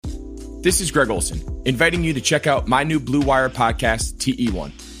This is Greg Olson, inviting you to check out my new Blue Wire podcast,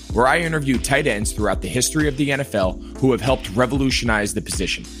 TE1, where I interview tight ends throughout the history of the NFL who have helped revolutionize the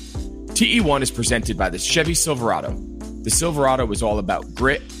position. TE1 is presented by the Chevy Silverado. The Silverado is all about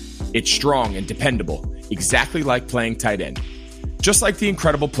grit. It's strong and dependable, exactly like playing tight end. Just like the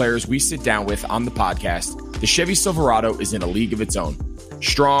incredible players we sit down with on the podcast, the Chevy Silverado is in a league of its own.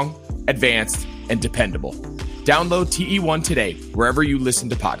 Strong, advanced, and dependable. Download TE1 today, wherever you listen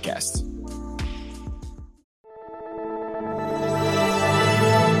to podcasts.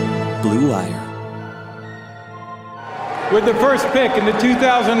 Blue Wire. With the first pick in the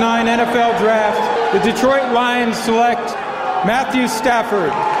 2009 NFL Draft, the Detroit Lions select Matthew Stafford,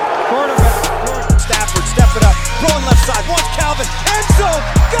 quarterback. Stafford, step it up, throwing left side, watch Calvin, end zone,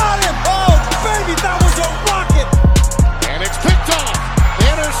 got him! Oh, baby, that was a rocket! And it's picked off,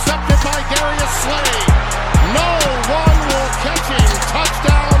 intercepted by Darius Slay. No one will catch him.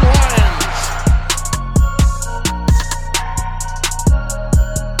 Touchdown, Lions!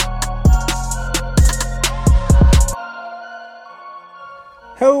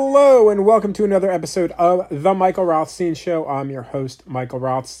 Hello and welcome to another episode of The Michael Rothstein Show. I'm your host, Michael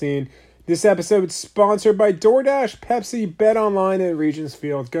Rothstein. This episode is sponsored by DoorDash, Pepsi, BetOnline, and Regents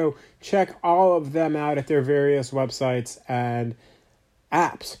Field. Go check all of them out at their various websites and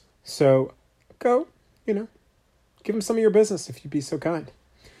apps. So go, give them some of your business if you'd be so kind.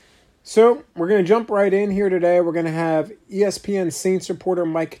 So we're going to jump right in here today. We're going to have ESPN Saints reporter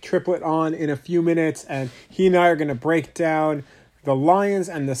Mike Triplett on in a few minutes, and he and I are going to break down the Lions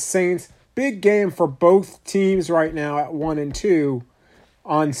and the Saints. Big game for both teams right now at 1-2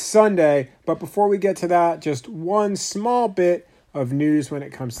 on Sunday. But before we get to that, just one small bit of news when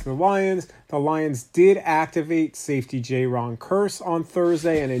it comes to the Lions. The Lions did activate safety Jayron Kearse on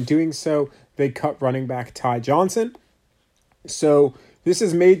Thursday, and in doing so, they cut running back Ty Johnson. So this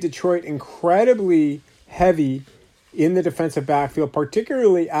has made Detroit incredibly heavy in the defensive backfield,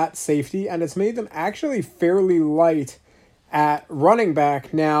 particularly at safety, and it's made them actually fairly light at running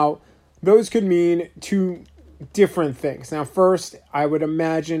back. Now, those could mean two different things. Now, first, I would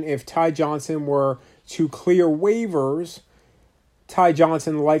imagine if Ty Johnson were to clear waivers, Ty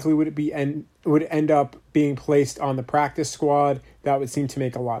Johnson likely would end up being placed on the practice squad. That would seem to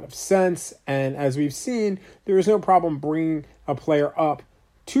make a lot of sense. And as we've seen, there is no problem bringing a player up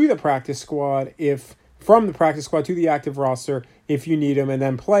to the practice squad from the practice squad to the active roster if you need him, and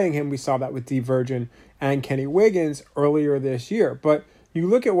then playing him. We saw that with D. Virgin and Kenny Wiggins earlier this year. But you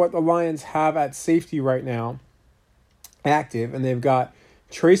look at what the Lions have at safety right now, active, and they've got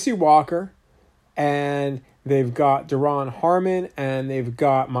Tracy Walker, and they've got Daron Harmon, and they've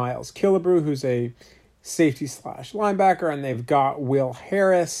got Miles Killebrew, who's a safety/linebacker, and they've got Will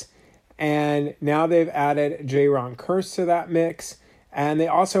Harris, and now they've added Jayron Kearse to that mix, and they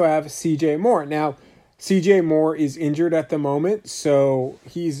also have CJ Moore. Now, CJ Moore is injured at the moment, so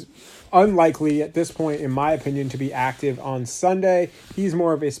he's unlikely at this point, in my opinion, to be active on Sunday. He's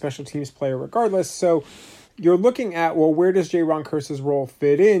more of a special teams player regardless. So you're looking at, well, where does Jayron Kearse's role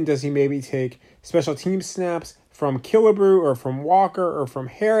fit in? Does he maybe take special team snaps from Killebrew or from Walker or from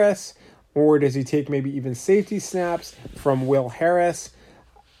Harris? Or does he take maybe even safety snaps from Will Harris?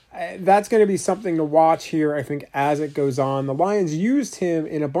 That's going to be something to watch here, I think, as it goes on. The Lions used him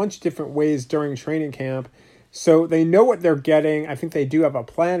in a bunch of different ways during training camp, so they know what they're getting. I think they do have a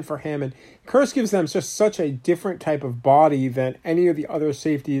plan for him, and Kearse gives them just such a different type of body than any of the other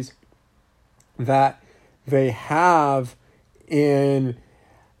safeties that they have in.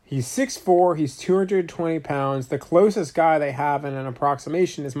 He's 6'4", he's 220 pounds. The closest guy they have in an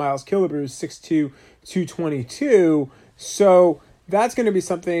approximation is Miles Killebrew, 6'2", 222. So that's going to be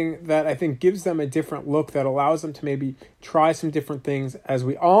something that I think gives them a different look that allows them to maybe try some different things. As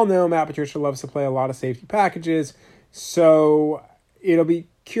we all know, Matt Patricia loves to play a lot of safety packages. So it'll be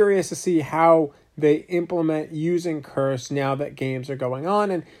curious to see how they implement using Kearse now that games are going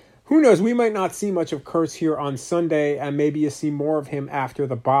on. And who knows, we might not see much of Kearse here on Sunday, and maybe you see more of him after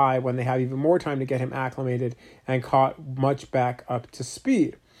the bye when they have even more time to get him acclimated and caught much back up to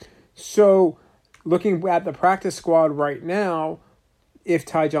speed. So looking at the practice squad right now, if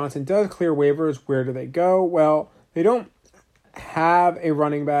Ty Johnson does clear waivers, where do they go? Well, they don't have a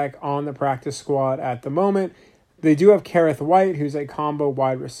running back on the practice squad at the moment. They do have Kerrith White, who's a combo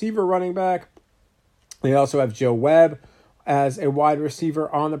wide receiver running back. They also have Joe Webb as a wide receiver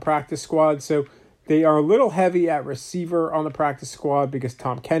on the practice squad. So they are a little heavy at receiver on the practice squad because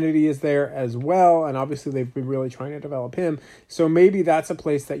Tom Kennedy is there as well. And obviously they've been really trying to develop him. So maybe that's a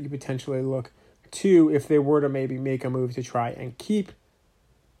place that you potentially look to if they were to maybe make a move to try and keep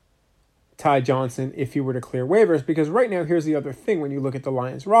Ty Johnson if he were to clear waivers, because right now, here's the other thing. When you look at the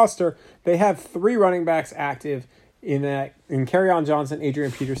Lions roster, they have 3 running backs active in Kerryon Johnson,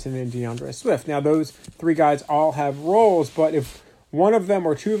 Adrian Peterson, and DeAndre Swift. Now, those 3 guys all have roles, but if one of them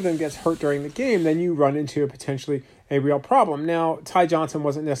or 2 of them gets hurt during the game, then you run into potentially a real problem. Now, Ty Johnson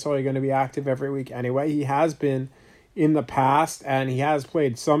wasn't necessarily going to be active every week anyway. He has been in the past, and he has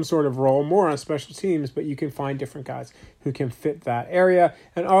played some sort of role, more on special teams, but you can find different guys who can fit that area.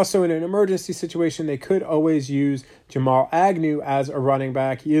 And also in an emergency situation, they could always use Jamal Agnew as a running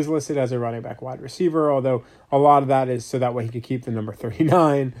back. He is listed as a running back wide receiver, although a lot of that is so that way he could keep the number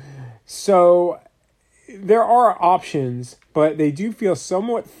 39. So there are options, but they do feel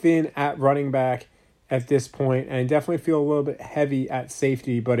somewhat thin at running back at this point, and definitely feel a little bit heavy at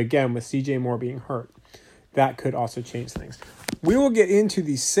safety. But again, with CJ Moore being hurt, that could also change things. We will get into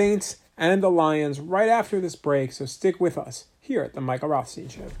the Saints and the Lions right after this break, so stick with us here at the Michael Rothstein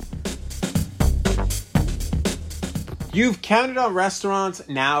Show. You've counted on restaurants,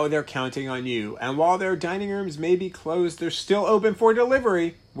 now they're counting on you. And while their dining rooms may be closed, they're still open for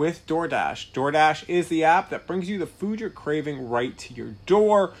delivery with DoorDash. DoorDash is the app that brings you the food you're craving right to your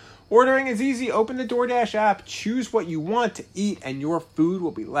door. Ordering is easy. Open the DoorDash app, choose what you want to eat, and your food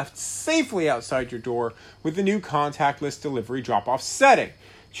will be left safely outside your door with the new contactless delivery drop-off setting.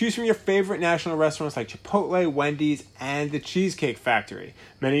 Choose from your favorite national restaurants like Chipotle, Wendy's, and the Cheesecake Factory.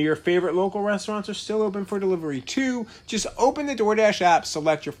 Many of your favorite local restaurants are still open for delivery too. Just open the DoorDash app,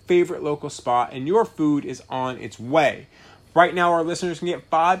 select your favorite local spot, and your food is on its way. Right now, our listeners can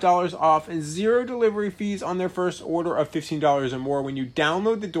get $5 off and 0 delivery fees on their first order of $15 or more when you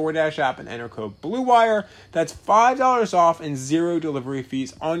download the DoorDash app and enter code BLUEWIRE. That's $5 off and 0 delivery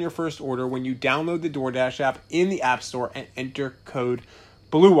fees on your first order when you download the DoorDash app in the App Store and enter code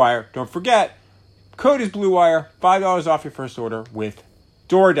BLUEWIRE. Don't forget, code is BLUEWIRE, $5 off your first order with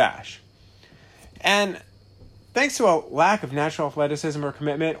DoorDash. And thanks to a lack of natural athleticism or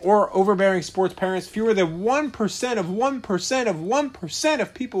commitment or overbearing sports parents, fewer than 1% of 1% of 1%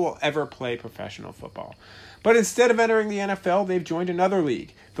 of people will ever play professional football. But instead of entering the NFL, they've joined another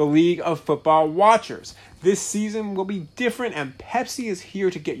league, the League of Football Watchers. This season will be different, and Pepsi is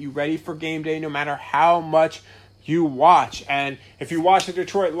here to get you ready for game day no matter how much you watch. And if you watched the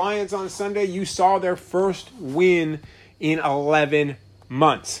Detroit Lions on Sunday, you saw their first win in 11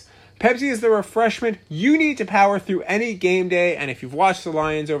 months. Pepsi is the refreshment you need to power through any game day, and if you've watched the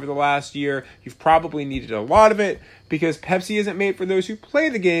Lions over the last year, you've probably needed a lot of it, because Pepsi isn't made for those who play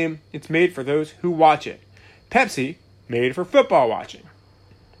the game, it's made for those who watch it. Pepsi, made for football watching.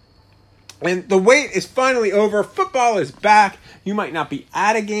 And the wait is finally over. Football is back. You might not be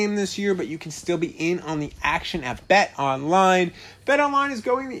at a game this year, but you can still be in on the action at BetOnline. BetOnline is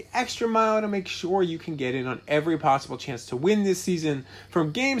going the extra mile to make sure you can get in on every possible chance to win this season.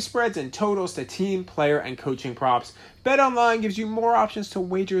 From game spreads and totals to team, player, and coaching props, BetOnline gives you more options to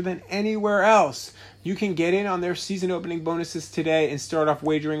wager than anywhere else. You can get in on their season-opening bonuses today and start off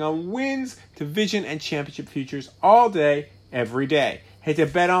wagering on wins, division, and championship futures all day, every day. Head to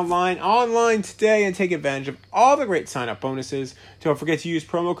BetOnline online today and take advantage of all the great sign-up bonuses. Don't forget to use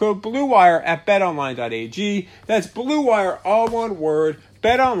promo code BLUEWIRE at betonline.ag. That's BLUEWIRE, all one word.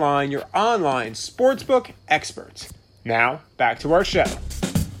 BetOnline, your online sportsbook experts. Now, back to our show.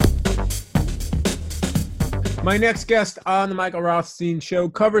 My next guest on the Michael Rothstein Show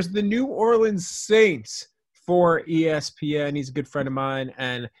covers the New Orleans Saints for ESPN. He's a good friend of mine,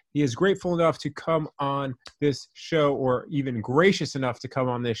 and he is grateful enough to come on this show, or even gracious enough to come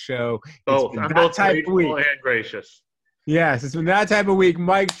on this show. Both. I'm both grateful and gracious. Yes, it's been that type of week.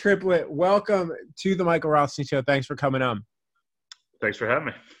 Mike Triplett, welcome to the Michael Rothstein Show. Thanks for coming on. Thanks for having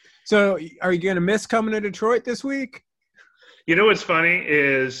me. So are you going to miss coming to Detroit this week? You know what's funny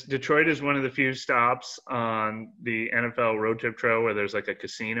is Detroit is one of the few stops on the NFL road trip trail where there's like a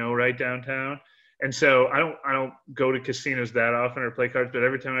casino right downtown. And so I don't go to casinos that often or play cards, but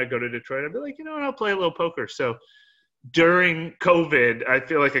every time I go to Detroit, I'd be like, I'll play a little poker. So during COVID, I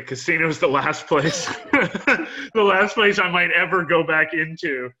feel like a casino is the last place, I might ever go back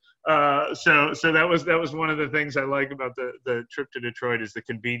into. So that was one of the things I like about the trip to Detroit is the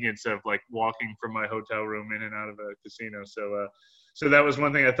convenience of like walking from my hotel room in and out of a casino. So that was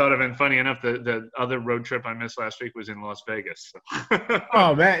one thing I thought of. And funny enough, the other road trip I missed last week was in Las Vegas.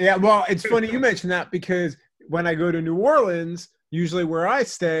 Oh, man. Yeah, well, it's funny you mentioned that because when I go to New Orleans, usually where I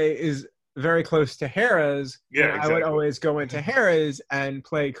stay is very close to Harrah's. Yeah, exactly. I would always go into Harrah's and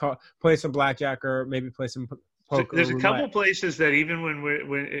play some blackjack or maybe play some poker. There's a roulette. couple places that even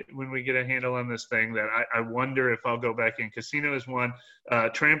when we get a handle on this thing that I wonder if I'll go back in. Casino is one.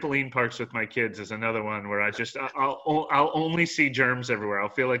 Trampoline parks with my kids is another one where I'll only see germs everywhere. I'll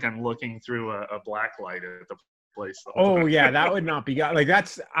feel like I'm looking through a black light at the place. Oh yeah, that would not be like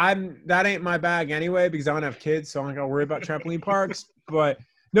that ain't my bag anyway because I don't have kids, so I'm not gonna worry about trampoline parks. But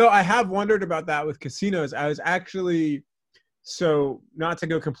no, I have wondered about that with casinos. I was actually so not to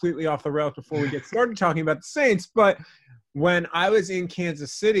go completely off the rails before we get started talking about the Saints, but when I was in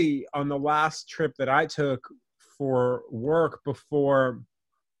Kansas City on the last trip that I took for work before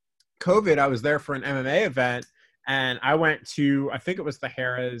COVID, I was there for an MMA event, and I went to I think it was the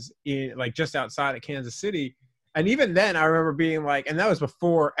Harrah's in like just outside of Kansas City. And even then, I remember being like, and that was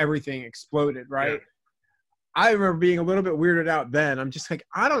before everything exploded, right? Yeah. I remember being a little bit weirded out then. I'm just like,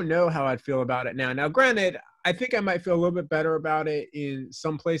 I don't know how I'd feel about it now. Now, granted, I think I might feel a little bit better about it in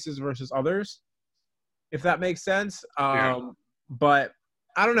some places versus others, if that makes sense. But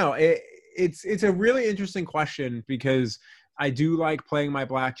I don't know. It's a really interesting question because I do like playing my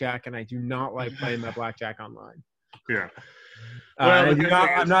blackjack, and I do not like playing my blackjack online. Yeah.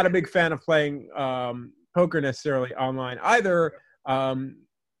 I'm not a big fan of playing poker necessarily online either.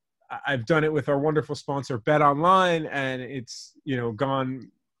 I've done it with our wonderful sponsor Bet Online, and it's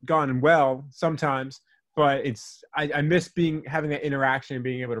gone well sometimes, but I miss having that interaction and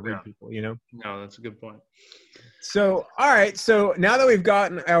being able to read people. No, that's a good point. So all right, so now that we've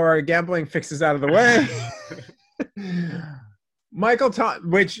gotten our gambling fixes out of the way, Michael Thomas,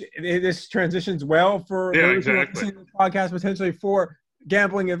 which this transitions well for those who are listening to the podcast potentially for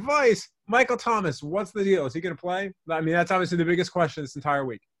gambling advice. Michael Thomas, what's the deal? Is he going to play? I mean, that's obviously the biggest question this entire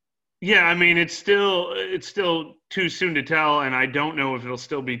week. Yeah, I mean, it's still too soon to tell, and I don't know if it'll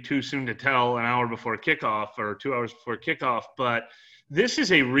still be too soon to tell an hour before kickoff or 2 hours before kickoff. But this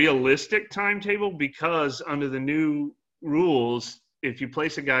is a realistic timetable because under the new rules, if you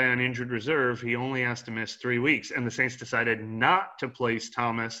place a guy on injured reserve, he only has to miss 3 weeks. And the Saints decided not to place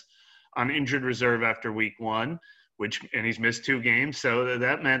Thomas on injured reserve after week 1. And he's missed 2 games. So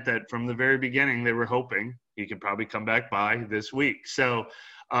that meant that from the very beginning, they were hoping he could probably come back by this week. So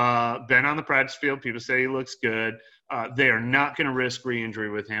been on the practice field. People say he looks good. They are not going to risk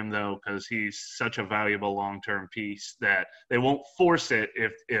re-injury with him, though, because he's such a valuable long-term piece that they won't force it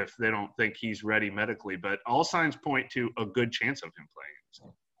if they don't think he's ready medically. But all signs point to a good chance of him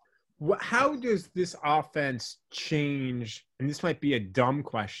playing. So. How does this offense change? And this might be a dumb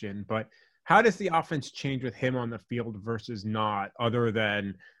question, but how does the offense change with him on the field versus not, other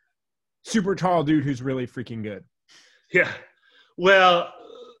than super tall dude who's really freaking good? Yeah. Well,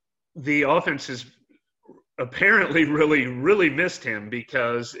 the offense has apparently really, really missed him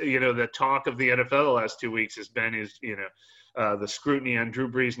because, the talk of the NFL the last 2 weeks has been the scrutiny on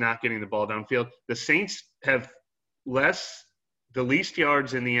Drew Brees not getting the ball downfield. The Saints have the least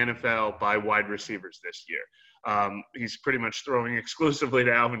yards in the NFL by wide receivers this year. He's pretty much throwing exclusively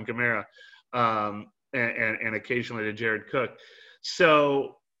to Alvin Kamara and occasionally to Jared Cook.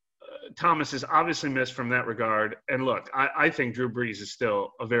 So Thomas is obviously missed from that regard. And look, I think Drew Brees is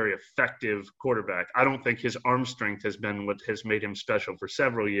still a very effective quarterback. I don't think his arm strength has been what has made him special for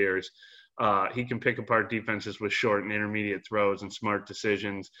several years. He can pick apart defenses with short and intermediate throws and smart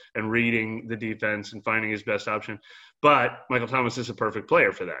decisions and reading the defense and finding his best option. But Michael Thomas is a perfect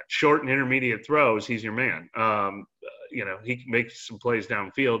player for that. Short and intermediate throws, he's your man. He makes some plays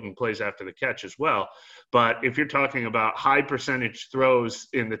downfield and plays after the catch as well. But if you're talking about high percentage throws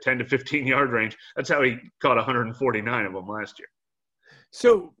in the 10 to 15-yard range, that's how he caught 149 of them last year.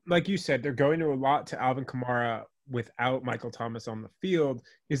 So, like you said, they're going to a lot to Alvin Kamara without Michael Thomas on the field.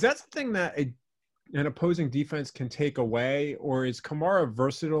 Is that something that an opposing defense can take away, or is Kamara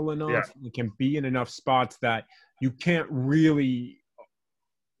versatile enough and can be in enough spots that you can't really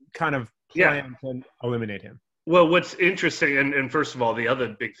kind of plan to eliminate him? Well, what's interesting, and first of all, the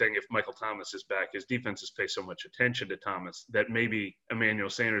other big thing, if Michael Thomas is back, is defenses pay so much attention to Thomas that maybe Emmanuel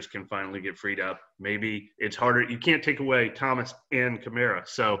Sanders can finally get freed up. Maybe it's harder. You can't take away Thomas and Kamara.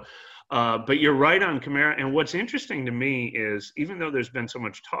 So, but you're right on Kamara. And what's interesting to me is even though there's been so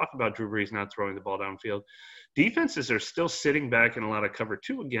much talk about Drew Brees not throwing the ball downfield, defenses are still sitting back in a lot of cover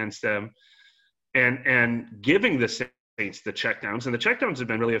 2 against them and giving the Saints the checkdowns, and the checkdowns have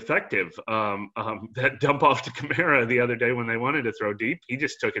been really effective. That dump off to Kamara the other day when they wanted to throw deep, he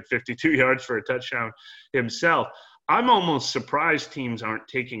just took it 52 yards for a touchdown himself. I'm almost surprised teams aren't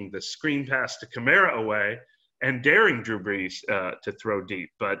taking the screen pass to Kamara away and daring Drew Brees to throw deep,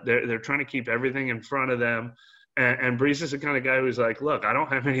 but they're trying to keep everything in front of them. And Brees is the kind of guy who's like, look, I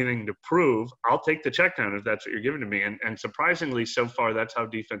don't have anything to prove. I'll take the checkdown if that's what you're giving to me. And surprisingly, so far, that's how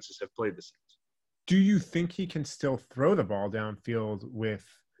defenses have played the Saints. do you think he can still throw the ball downfield with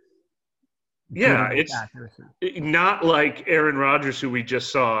it's accuracy? Not like Aaron Rodgers, who we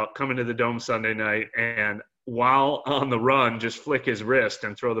just saw come into the Dome Sunday night and while on the run just flick his wrist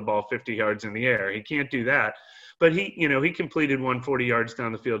and throw the ball 50 yards in the air. He can't do that. But he completed 140 yards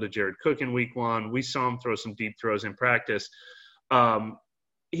down the field to Jared Cook in week 1. We saw him throw some deep throws in practice.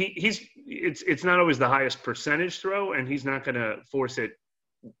 It's not always the highest percentage throw, and he's not going to force it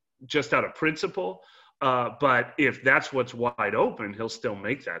just out of principle. But if that's what's wide open, he'll still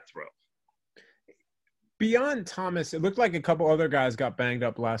make that throw. Beyond Thomas, it looked like a couple other guys got banged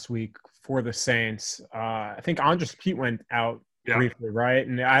up last week for the Saints. I think Andres Pete went out briefly, right?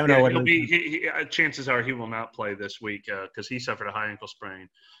 And I don't know what chances are he will not play this week because he suffered a high ankle sprain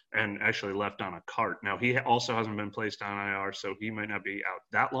and actually left on a cart. Now, he also hasn't been placed on IR, so he might not be out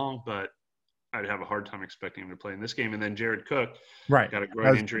that long, but I'd have a hard time expecting him to play in this game. And then Jared Cook got a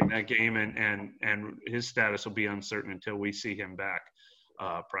groin injury in that game, and his status will be uncertain until we see him back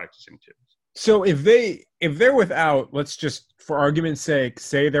practicing too. So if they're without, let's just, for argument's sake,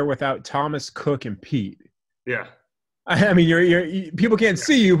 say they're without Thomas, Cook, and Pete. Yeah. I mean, you're people can't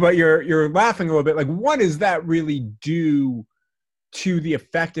see you, but you're laughing a little bit. Like, what does that really do to the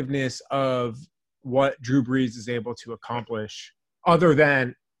effectiveness of what Drew Brees is able to accomplish, other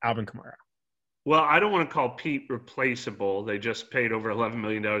than Alvin Kamara? Well, I don't want to call Pete replaceable. They just paid over $11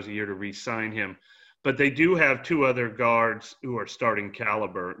 million a year to re-sign him. But they do have 2 other guards who are starting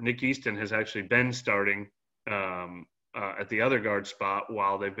caliber. Nick Easton has actually been starting at the other guard spot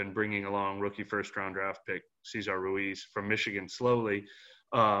while they've been bringing along rookie first-round draft pick Cesar Ruiz from Michigan slowly.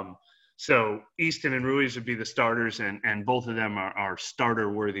 So Easton and Ruiz would be the starters, and both of them are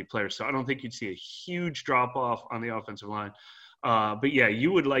starter-worthy players. So I don't think you'd see a huge drop-off on the offensive line. But, yeah,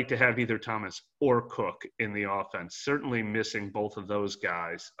 you would like to have either Thomas or Cook in the offense. Certainly missing both of those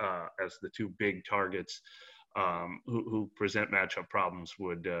guys as the 2 big targets who present matchup problems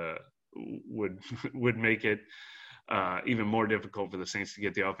would make it even more difficult for the Saints to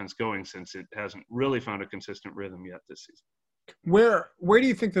get the offense going, since it hasn't really found a consistent rhythm yet this season. Where do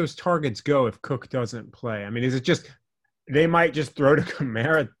you think those targets go if Cook doesn't play? I mean, is it just they might just throw to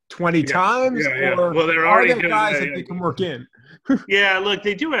Kamara 20 times? Yeah. Or well, they're already doing guys that they can work in. Yeah, look,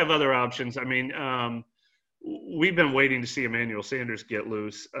 they do have other options. I mean, we've been waiting to see Emmanuel Sanders get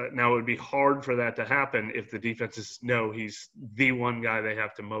loose. Now, it would be hard for that to happen if the defenses know he's the one guy they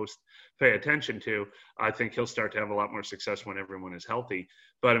have to most pay attention to. I think he'll start to have a lot more success when everyone is healthy.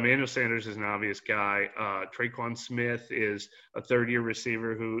 But Emmanuel Sanders is an obvious guy. Traquan Smith is a third-year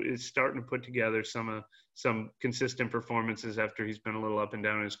receiver who is starting to put together some consistent performances after he's been a little up and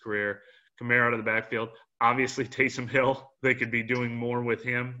down in his career. Kamara out of the backfield. Obviously, Taysom Hill, they could be doing more with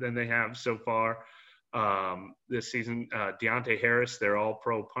him than they have so far this season. Deontay Harris, they're all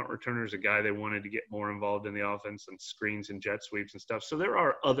pro punt returners, a guy they wanted to get more involved in the offense and screens and jet sweeps and stuff. So there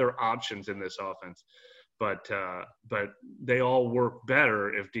are other options in this offense, but they all work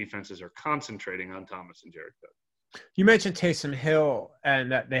better if defenses are concentrating on Thomas and Jared Cook. You mentioned Taysom Hill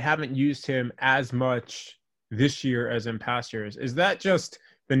and that they haven't used him as much this year as in past years. Is that just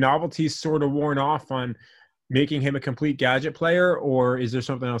the novelty sort of worn off on making him a complete gadget player, or is there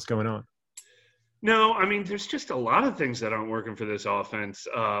something else going on? No, I mean, there's just a lot of things that aren't working for this offense.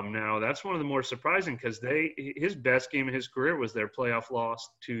 Now, that's one of the more surprising because his best game of his career was their playoff loss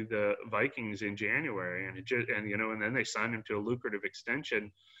to the Vikings in January, and then they signed him to a lucrative extension.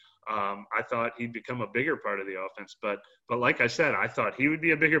 I thought he'd become a bigger part of the offense, but like I said, I thought he would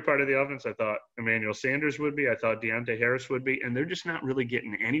be a bigger part of the offense. I thought Emmanuel Sanders would be. I thought Deontay Harris would be, and they're just not really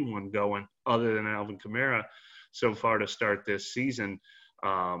getting anyone going other than Alvin Kamara so far to start this season.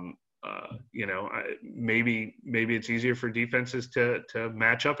 Maybe it's easier for defenses to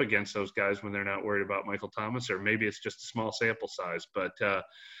match up against those guys when they're not worried about Michael Thomas, or maybe it's just a small sample size. But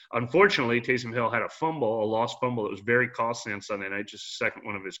unfortunately, Taysom Hill had a lost fumble that was very costly on Sunday night, just the second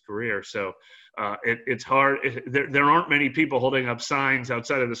one of his career. So it's hard. There aren't many people holding up signs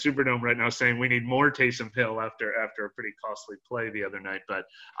outside of the Superdome right now saying we need more Taysom Hill after a pretty costly play the other night. But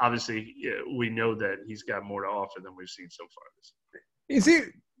obviously, we know that he's got more to offer than we've seen so far this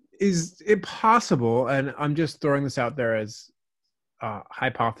year. Is it possible, and I'm just throwing this out there as a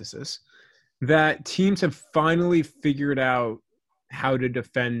hypothesis, that teams have finally figured out how to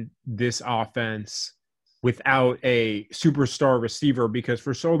defend this offense without a superstar receiver? Because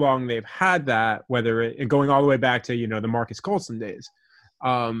for so long they've had that, going all the way back to, the Marcus Colston days.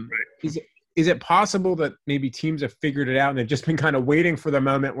 Right. Is it possible that maybe teams have figured it out and they've just been kind of waiting for the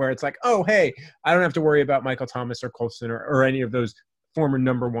moment where it's like, oh, hey, I don't have to worry about Michael Thomas or Colston or any of those former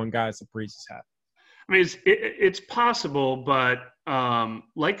number one guys that Brees has had? I mean, it's possible, but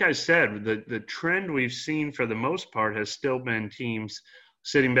like I said, the trend we've seen for the most part has still been teams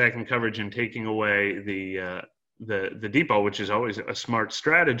sitting back in coverage and taking away the deep ball, which is always a smart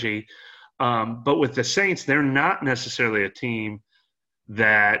strategy. But with the Saints, they're not necessarily a team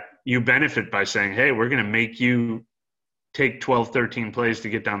that you benefit by saying, hey, we're going to make you take 12, 13 plays to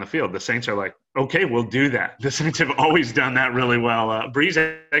get down the field. The Saints are like, okay, we'll do that. The Saints have always done that really well. Breeze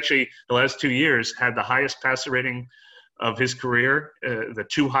actually, the last 2 years, had the highest passer rating of his career, the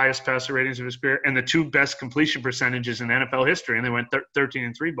 2 highest passer ratings of his career, and the 2 best completion percentages in NFL history, and they went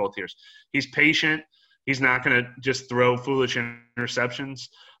 13-3 both years. He's patient. He's not going to just throw foolish interceptions.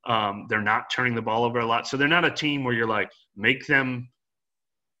 They're not turning the ball over a lot. So they're not a team where you're like, make them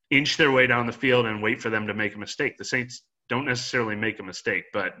inch their way down the field and wait for them to make a mistake. The Saints don't necessarily make a mistake,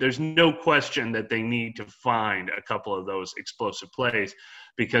 but there's no question that they need to find a couple of those explosive plays,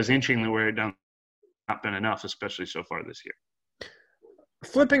 because inching the way down has not been enough, especially so far this year.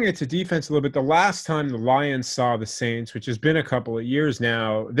 Flipping it to defense a little bit, the last time the Lions saw the Saints, which has been a couple of years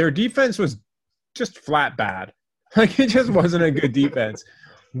now, their defense was just flat bad. Like, it just wasn't a good defense.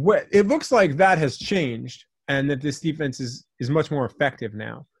 It looks like that has changed, and that this defense is much more effective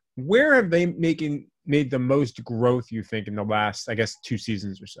now. Where have they made the most growth, you think, in the last, I guess, 2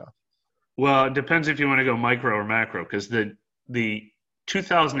 seasons or so? Well, it depends if you want to go micro or macro, because the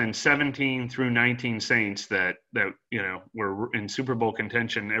 2017 through 19 Saints that were in Super Bowl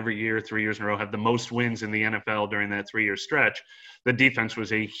contention every year, 3 years in a row, had the most wins in the NFL during that 3-year stretch. The defense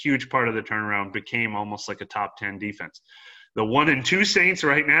was a huge part of the turnaround, became almost like a top 10 defense. The 1 and 2 Saints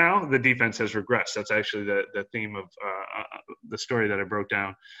right now, the defense has regressed. That's actually the theme of the story that I broke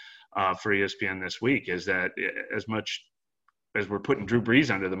down for ESPN this week, is that as much as we're putting Drew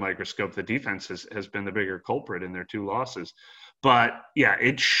Brees under the microscope, the defense has been the bigger culprit in their 2 losses. But, yeah,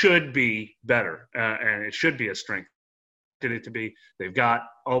 it should be better, and it should be a strength. It to be. They've got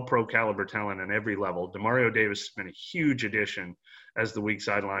all-pro caliber talent on every level. Demario Davis has been a huge addition as the weak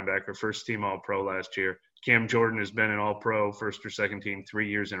side linebacker, first-team all-pro last year. Cam Jordan has been an all-pro, first or second team 3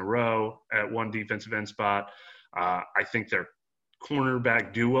 years in a row at one defensive end spot. I think their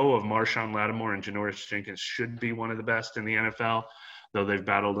cornerback duo of Marshawn Lattimore and Janoris Jenkins should be one of the best in the NFL, though they've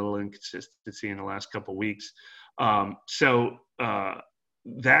battled a little inconsistency in the last couple of weeks. So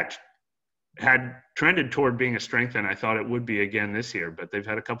that had trended toward being a strength, and I thought it would be again this year. But they've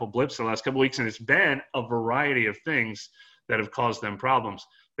had a couple blips the last couple of weeks, and it's been a variety of things that have caused them problems.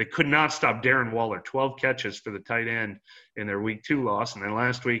 They could not stop Darren Waller, 12 catches for the tight end in their week 2 loss. And then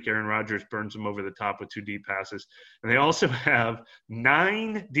last week, Aaron Rodgers burns them over the top with 2 deep passes. And they also have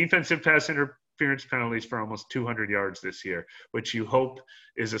 9 defensive pass interference penalties for almost 200 yards this year, which you hope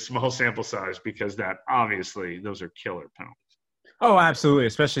is a small sample size, because that obviously those are killer penalties. Oh, absolutely,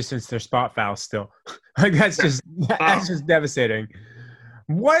 especially since they're spot fouls still. Like, that's just devastating.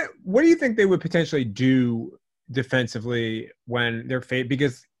 What do you think they would potentially do defensively when they're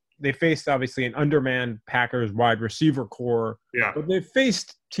because they faced obviously an undermanned Packers wide receiver core, but they've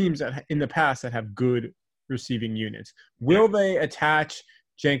faced teams that in the past that have good receiving units. Will they attach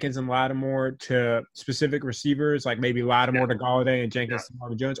Jenkins and Lattimore to specific receivers, like maybe Lattimore to Galladay and Jenkins to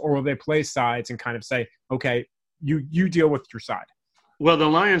Marvin Jones, or will they play sides and kind of say, okay, you deal with your side? Well, the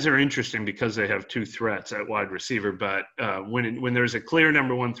Lions are interesting because they have 2 threats at wide receiver, but when there's a clear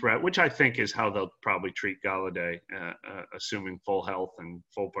number 1 threat, which I think is how they'll probably treat Galladay, assuming full health and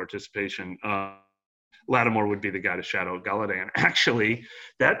full participation, Lattimore would be the guy to shadow Galladay. And actually,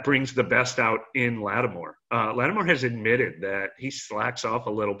 that brings the best out in Lattimore. Lattimore has admitted that he slacks off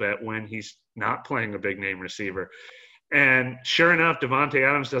a little bit when he's not playing a big-name receiver. And sure enough, Devontae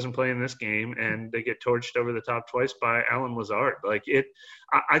Adams doesn't play in this game, and they get torched over the top twice by Allen Lazard.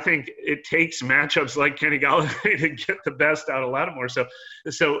 I think it takes matchups like Kenny Galladay to get the best out of Lattimore.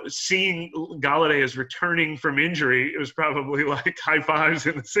 So seeing Galladay as returning from injury, it was probably like high fives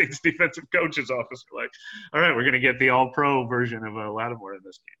in the Saints defensive coach's office. Like, all right, we're going to get the all-pro version of Lattimore in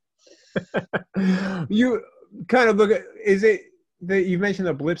this game. You kind of look at – is it – you mentioned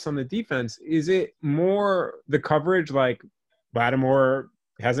the blips on the defense. Is it more the coverage, like Lattimore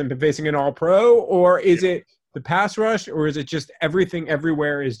hasn't been facing an all-pro, or is it the pass rush, or is it just everything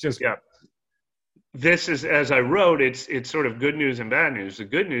everywhere is just This is, as I wrote, it's sort of good news and bad news. The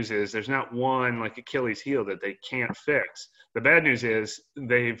good news is there's not one like Achilles heel that they can't fix. The bad news is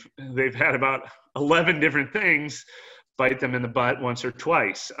they've had about 11 different things bite them in the butt once or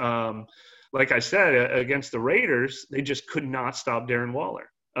twice. Like I said, against the Raiders, they just could not stop Darren Waller.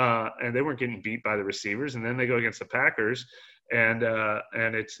 And they weren't getting beat by the receivers. And then they go against the Packers, and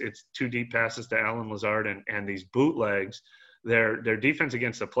it's 2 deep passes to Allen Lazard and these bootlegs their defense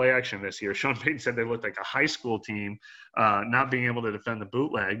against the play action this year. Sean Payton said they looked like a high school team, not being able to defend the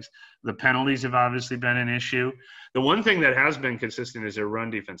bootlegs. The penalties have obviously been an issue. The one thing that has been consistent is their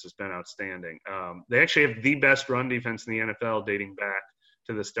run defense has been outstanding. They actually have the best run defense in the NFL dating back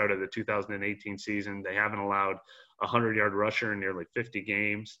to the start of the 2018 season. They haven't allowed a 100-yard rusher in nearly 50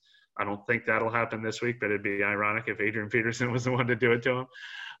 games. I don't think that'll happen this week, but it'd be ironic if Adrian Peterson was the one to do it to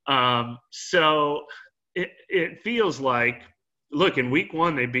him. So it feels like, look, in week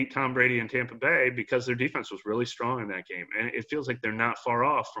one, they beat Tom Brady in Tampa Bay because their defense was really strong in that game. And it feels like they're not far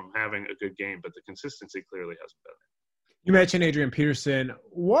off from having a good game, but the consistency clearly hasn't been there. You mentioned Adrian Peterson.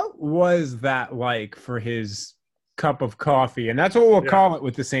 What was that like for his cup of coffee? And that's what we'll call it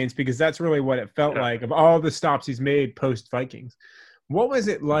with the Saints, because that's really what it felt like of all the stops he's made post-Vikings. What was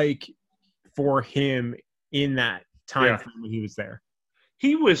it like for him in that time frame when he was there?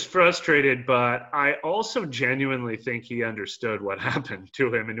 He was frustrated, but I also genuinely think he understood what happened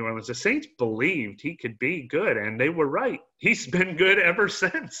to him in New Orleans. The Saints believed he could be good, and they were right. He's been good ever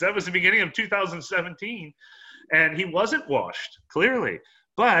since. That was the beginning of 2017, and he wasn't washed, clearly.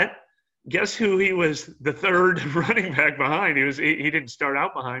 But guess who he was the third running back behind? He didn't start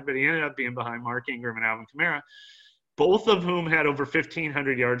out behind, but he ended up being behind Mark Ingram and Alvin Kamara, both of whom had over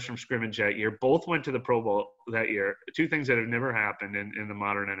 1,500 yards from scrimmage that year. Both went to the Pro Bowl that year, two things that have never happened in the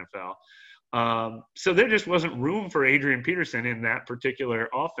modern NFL. So there just wasn't room for Adrian Peterson in that particular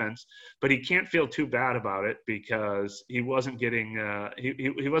offense, but he can't feel too bad about it because he wasn't getting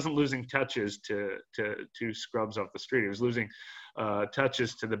he wasn't losing touches to scrubs off the street. He was losing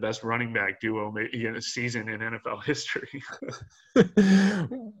touches to the best running back duo season in NFL history.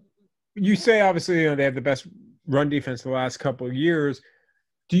 You say, obviously, they have the best run defense the last couple of years.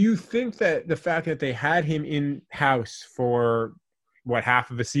 Do you think that the fact that they had him in-house for,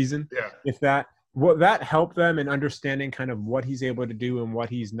 half of a season, if that, will that help them in understanding kind of what he's able to do and what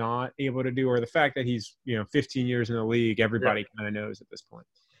he's not able to do, or the fact that he's, 15 years in the league, everybody kind of knows at this point?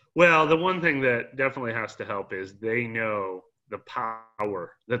 Well, the one thing that definitely has to help is they know the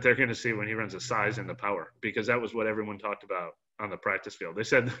power that they're going to see when he runs the size and the power, because that was what everyone talked about on the practice field. They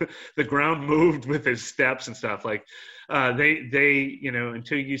said the ground moved with his steps and stuff. Like they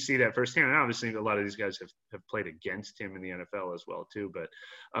until you see that firsthand, and obviously a lot of these guys have played against him in the NFL as well too. But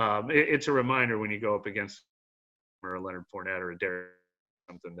it's a reminder when you go up against or a Leonard Fournette or a Derrick,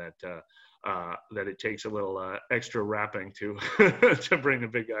 something that it takes a little extra wrapping to to bring a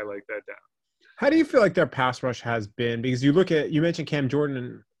big guy like that down. How do you feel like their pass rush has been? Because you mentioned Cam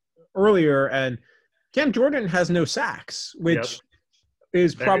Jordan earlier, and Cam Jordan has no sacks, which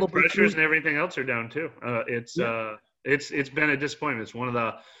is probably pressures and everything else are down too. It's been a disappointment. It's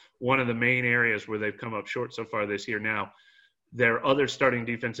one of the main areas where they've come up short so far this year. Now, their other starting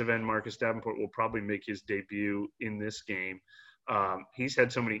defensive end, Marcus Davenport, will probably make his debut in this game. He's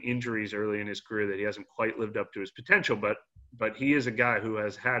had so many injuries early in his career that he hasn't quite lived up to his potential, but he is a guy who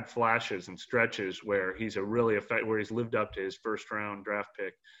has had flashes and stretches where he's where he's lived up to his first round draft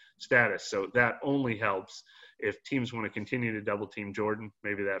pick status. So that only helps if teams want to continue to double team Jordan.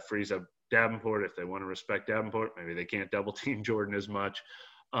 Maybe that frees up Davenport. If they want to respect Davenport, maybe they can't double team Jordan as much.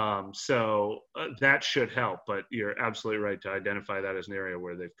 So that should help, but you're absolutely right to identify that as an area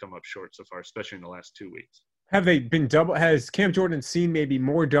where they've come up short so far, especially in the last 2 weeks. Have they been has Cam Jordan seen maybe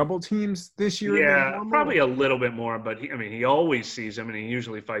more double teams this year? Yeah, probably a little bit more, but he always sees them and he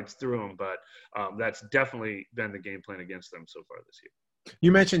usually fights through them, but that's definitely been the game plan against them so far this year.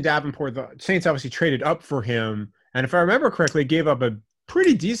 You mentioned Davenport. The Saints obviously traded up for him, and if I remember correctly, gave up a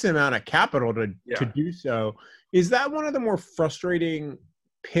pretty decent amount of capital to do so. Is that one of the more frustrating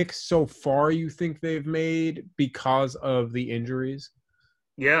picks so far you think they've made because of the injuries?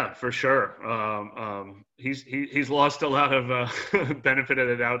 Yeah, for sure. He's lost a lot of benefit of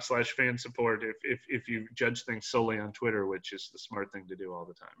the doubt / fan support if you judge things solely on Twitter, which is the smart thing to do all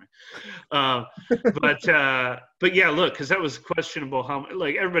the time. But yeah, look, because that was questionable. How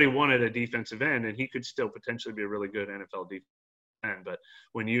everybody wanted a defensive end, and he could still potentially be a really good NFL defensive end. But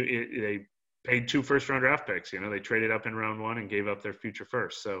when they paid 2 first-round draft picks, they traded up in round 1 and gave up their future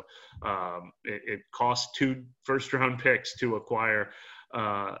first. So it cost 2 first-round picks to acquire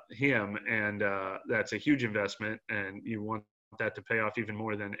him, and that's a huge investment, and you want that to pay off even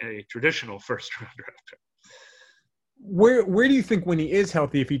more than a traditional first-round draft pick. Where do you think when he is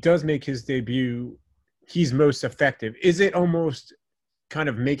healthy, if he does make his debut, he's most effective? Is it almost kind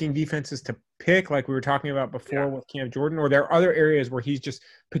of making defenses to pick like we were talking about before with Cam Jordan, or are there other areas where he's just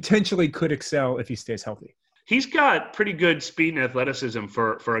potentially could excel if he stays healthy? He's got pretty good speed and athleticism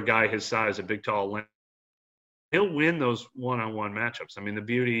for a guy his size, a big, tall he'll win those one-on-one matchups. I mean, the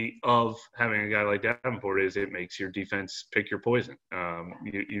beauty of having a guy like Davenport is it makes your defense pick your poison.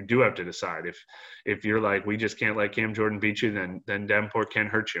 You do have to decide if you're like, we just can't let Cam Jordan beat you, then Davenport can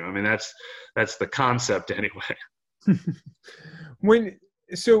hurt you. I mean, that's the concept anyway.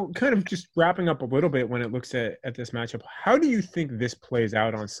 So kind of just wrapping up a little bit when it looks at this matchup, how do you think this plays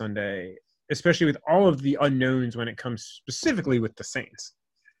out on Sunday, especially with all of the unknowns when it comes specifically with the Saints?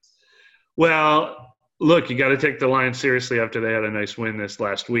 Well, look, you got to take the Lions seriously after they had a nice win this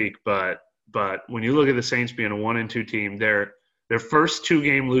last week. But when you look at the Saints being a 1-2 team, their first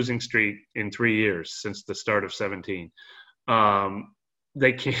 2-game losing streak in 3 years since the start of 17,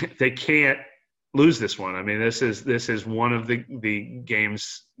 they can't lose this one. I mean, this is one of the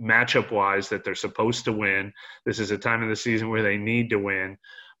games matchup wise that they're supposed to win. This is a time of the season where they need to win.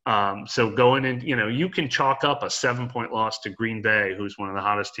 So going in, you can chalk up a 7-point loss to Green Bay, who's one of the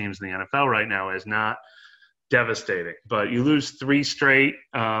hottest teams in the NFL right now, as not devastating. But you lose 3 straight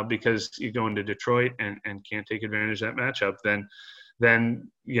because you go into Detroit and can't take advantage of that matchup, then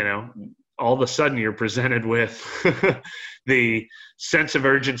all of a sudden you're presented with the sense of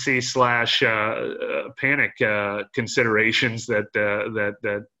urgency / panic considerations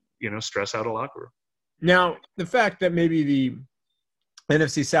that stress out a locker room. Now, the fact that maybe the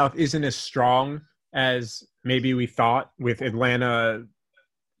NFC South isn't as strong as maybe we thought, with Atlanta,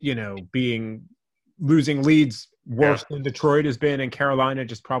 losing leads worse than Detroit has been, and Carolina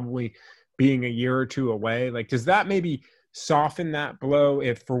just probably being a year or two away. Like, does that maybe soften that blow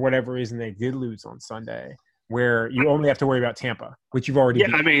if for whatever reason they did lose on Sunday, where you only have to worry about Tampa, which you've already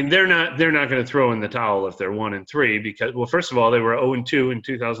beat? I mean, they're not going to throw in the towel if they're 1-3 because, well, first of all, they were 0-2 in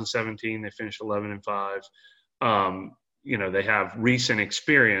 2017. They finished 11-5. They have recent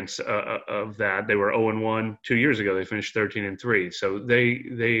experience of that. They were 0-1 2 years ago. They finished 13-3. So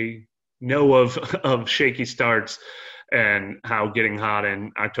they know of shaky starts and how getting hot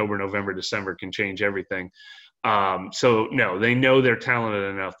in October, November, December can change everything. So no, they know they're talented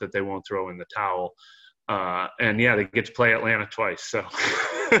enough that they won't throw in the towel. They get to play Atlanta twice.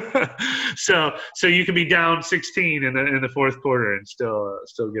 So, so you can be down 16 in the fourth quarter and still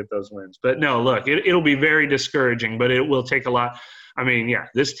get those wins. But no, look, it'll be very discouraging, but it will take a lot. I mean,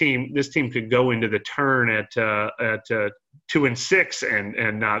 this team could go into the turn at 2-6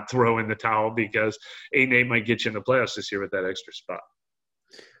 and not throw in the towel, because 8-8 might get you in the playoffs this year with that extra spot.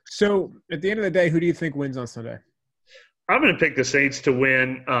 So at the end of the day, who do you think wins on Sunday? I'm going to pick the Saints to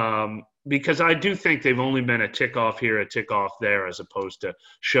win because I do think they've only been a tick off here, a tick off there, as opposed to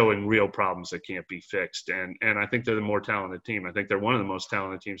showing real problems that can't be fixed. And I think they're the more talented team. I think they're one of the most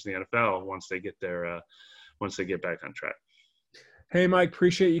talented teams in the NFL once they get back on track. Hey, Mike,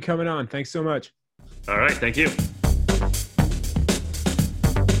 appreciate you coming on. Thanks so much. All right, thank you.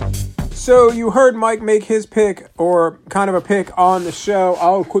 So you heard Mike make his pick, or kind of a pick, on the show.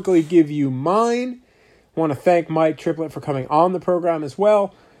 I'll quickly give you mine. I want to thank Mike Triplett for coming on the program as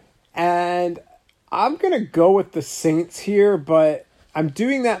well. And I'm going to go with the Saints here, but I'm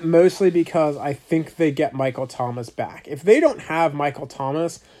doing that mostly because I think they get Michael Thomas back. If they don't have Michael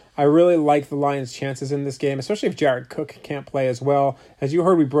Thomas, I really like the Lions' chances in this game, especially if Jared Cook can't play as well. As you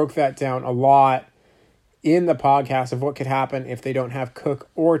heard, we broke that down a lot in the podcast of what could happen if they don't have Cook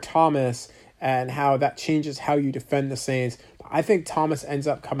or Thomas and how that changes how you defend the Saints. I think Thomas ends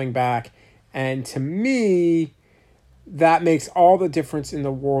up coming back, and to me, that makes all the difference in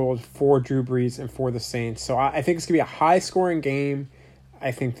the world for Drew Brees and for the Saints. So I think it's going to be a high-scoring game.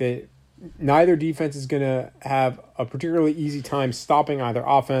 I think that neither defense is going to have a particularly easy time stopping either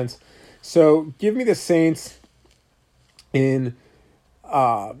offense. So give me the Saints in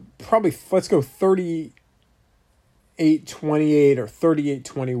probably, let's go 38-28 or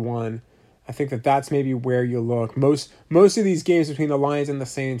 38-21. I think that's maybe where you look. Most of these games between the Lions and the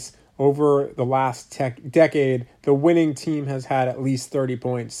Saints over the last decade, the winning team has had at least 30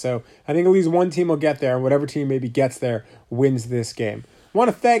 points. So I think at least one team will get there, and whatever team maybe gets there wins this game. I want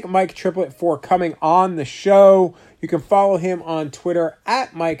to thank Mike Triplett for coming on the show. You can follow him on Twitter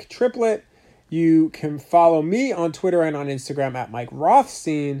at Mike Triplett. You can follow me on Twitter and on Instagram at Mike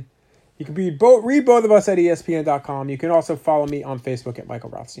Rothstein. You can read both of us at ESPN.com. You can also follow me on Facebook at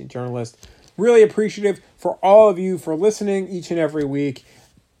Michael Rothstein Journalist. Really appreciative for all of you for listening each and every week.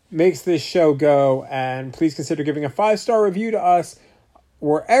 Makes this show go, and please consider giving a 5-star review to us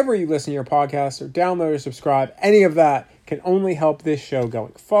wherever you listen to your podcast, or download or subscribe. Any of that can only help this show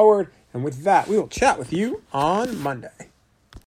going forward. And with that, we will chat with you on Monday.